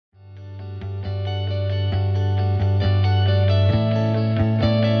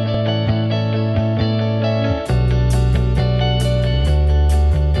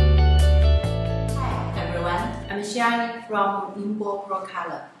from NINGBO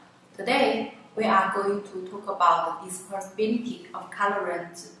PROCOLOR. Today, we are going to talk about the dispersibility of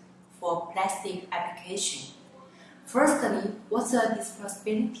colorants for plastic application. Firstly, what's a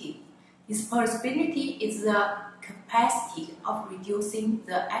dispersibility? Dispersibility is the capacity of reducing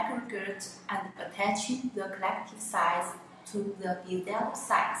the aggregate and attaching the collective size to the desired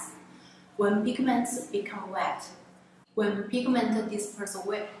size. When pigments become wet, when pigment disperses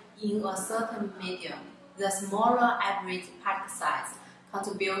in a certain medium, the smaller average particle size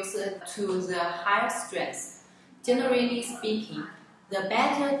contributes to the higher strength. Generally speaking, the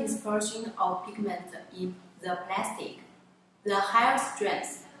better dispersion of pigment in the plastic, the higher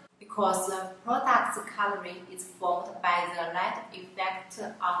strength, because the product's coloring is formed by the light effect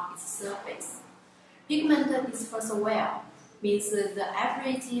on its surface. Pigment disperses well means the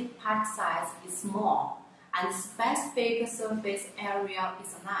average particle size is small and specific surface area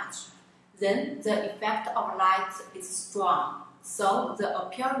is large. Then the effect of light is strong, so the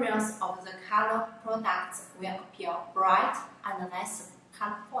appearance of the color products will appear bright and less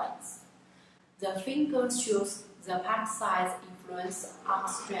color points. The figure shows the particle size influence on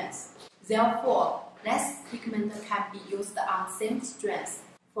strength. Therefore, less pigment can be used on same strength.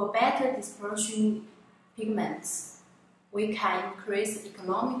 For better dispersion pigments, we can increase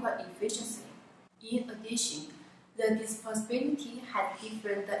economical efficiency. In addition, the dispersibility has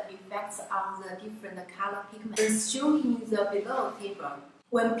different effects on the different color pigments. As shown in the below table,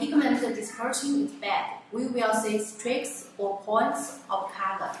 when pigment dispersion is bad, we will see streaks or points of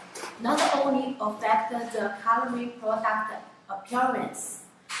color. Not only affect the coloring product appearance,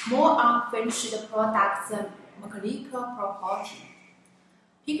 more on finished product's mechanical property.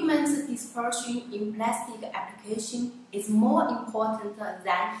 Pigment dispersion in plastic application is more important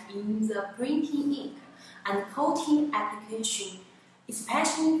than in the printing ink and coating application,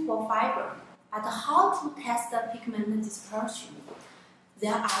 especially for fiber. But how to test the pigment dispersion?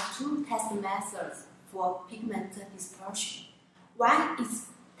 There are two test methods for pigment dispersion. One is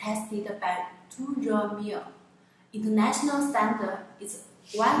tested by 2 raw meal. International standard is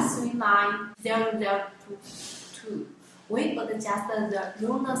 1390022. We adjust the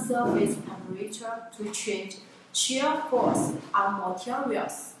lunar surface temperature to change shear force on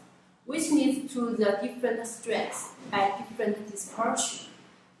materials, which leads to the different strengths by different dispersion.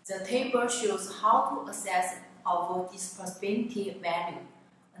 The table shows how to assess our dispersibility value.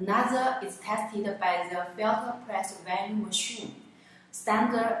 Another is tested by the filter press value machine.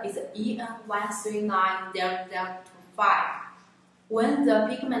 Standard is EN1390025. When the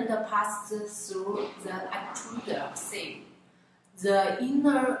pigment passes through the extruder sieve, the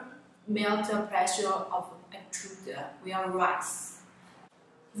inner melt pressure of extruder will rise.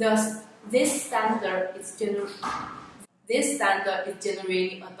 Thus, this standard is generally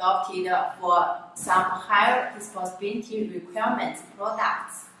adopted for some higher dispersibility requirements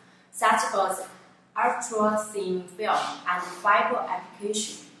products, such as ultra-thin film and fiber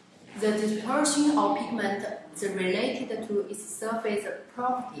application. The dispersion of pigment is related to its surface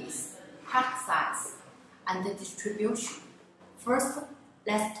properties, particle size, and distribution. First,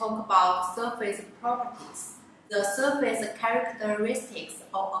 let's talk about surface properties. The surface characteristics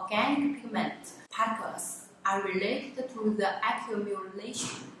of organic pigment particles are related to the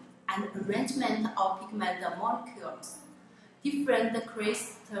accumulation and arrangement of pigment molecules. Different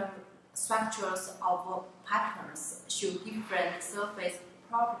crystal structures of particles show different surface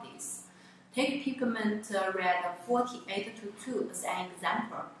properties. Take pigment red 4822 as an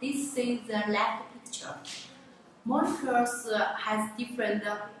example. This is the left picture. Molecules has different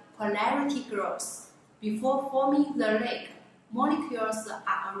polarity groups. Before forming the lake, molecules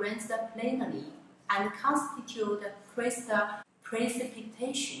are arranged planarly and constitute crystal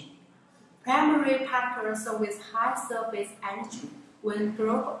precipitation. Primary particles with high surface energy, when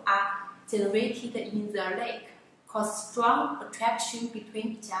groups are generated in the lake, cause strong attraction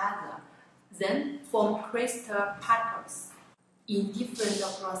between each other, then form crystal particles. In different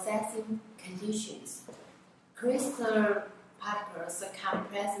processing conditions, crystal particles can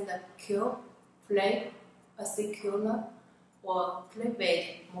present cube, plate, acicular, or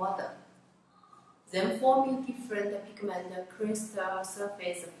cleavage model, then forming different pigment crystal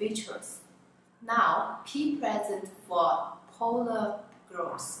surface features. Now, P present for polar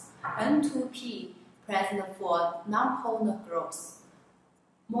groups, N2P present for non-polar groups.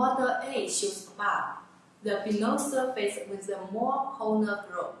 Model A shows above. The below surface with a more polar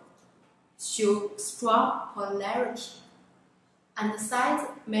group show strong polarity, and the sides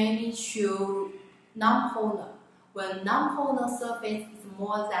mainly show non-polar, when non-polar surface is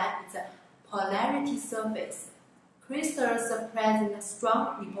more than its polarity surface. Crystals present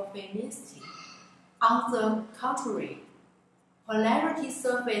strong lipophilicity. On the contrary, Polarity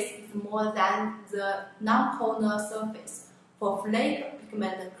surface is more than the non-polar surface for flake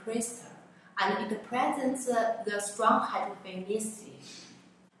pigment crystal, and it presents the strong hydrophilicity.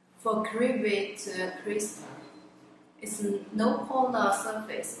 For cleavage crystal, its no-polar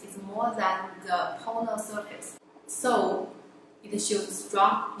surface is more than the polar surface, so it shows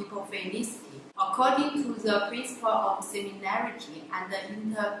strong lipophilicity. According to the principle of similarity and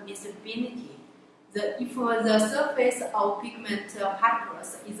intermiscibility, if the surface of pigment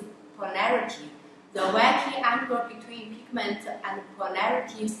particles is polarity, the wetting angle between pigment and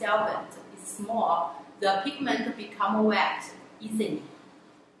polarity solvent is small, the pigment becomes wet easily.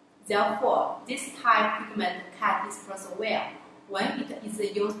 Therefore, this type pigment can disperse well when it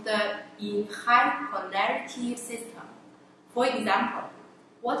is used in high polarity system. For example,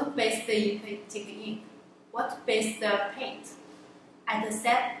 water-based synthetic ink, water-based paint,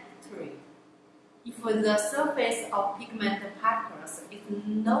 etc. If the surface of pigment particles is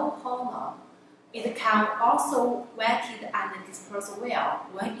no-polar, it can also wetted and disperse well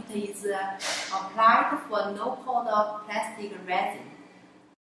when it is applied for no-polar plastic resin.